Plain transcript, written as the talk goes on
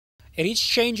At each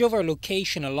changeover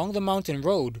location along the mountain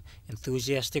road,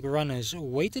 enthusiastic runners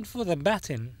waited for the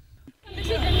baton.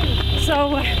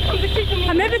 So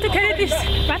I'm able to carry this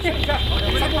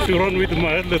baton. To run with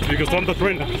my athletes because I'm the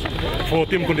trainer for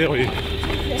Team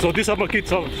Kundiawa. So these are my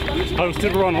kids. I'll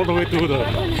still run all the way to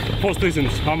the 4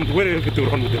 stations. I'm very happy to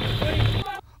run with them.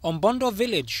 On Bondo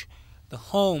village, the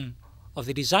home of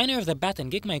the designer of the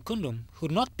baton, Gigmai Kundum, who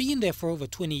had not been there for over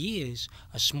 20 years,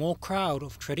 a small crowd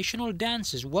of traditional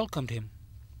dancers welcomed him.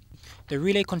 The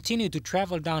relay continued to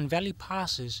travel down valley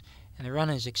passes, and the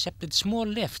runners accepted small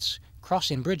lifts,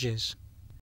 crossing bridges.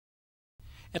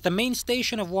 At the main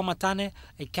station of Wamatane,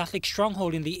 a Catholic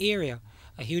stronghold in the area,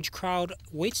 a huge crowd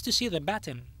waits to see the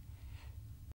baton.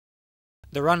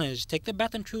 The runners take the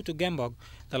baton through to Gembog,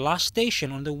 the last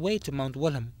station on the way to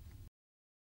Mt.Wilhelm.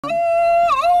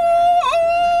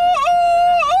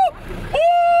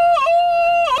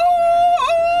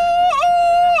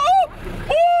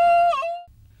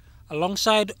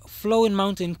 Alongside flowing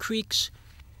mountain creeks,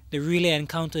 the relay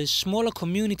encounters smaller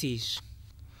communities,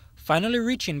 finally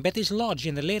reaching Betty's Lodge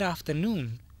in the late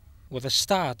afternoon, where the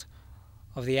start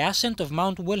of the ascent of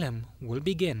Mt.Wilhelm will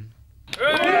begin.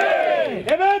 Hooray!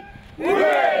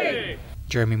 Hooray!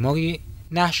 Jeremy Mogi,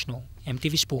 National,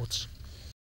 MTV Sports.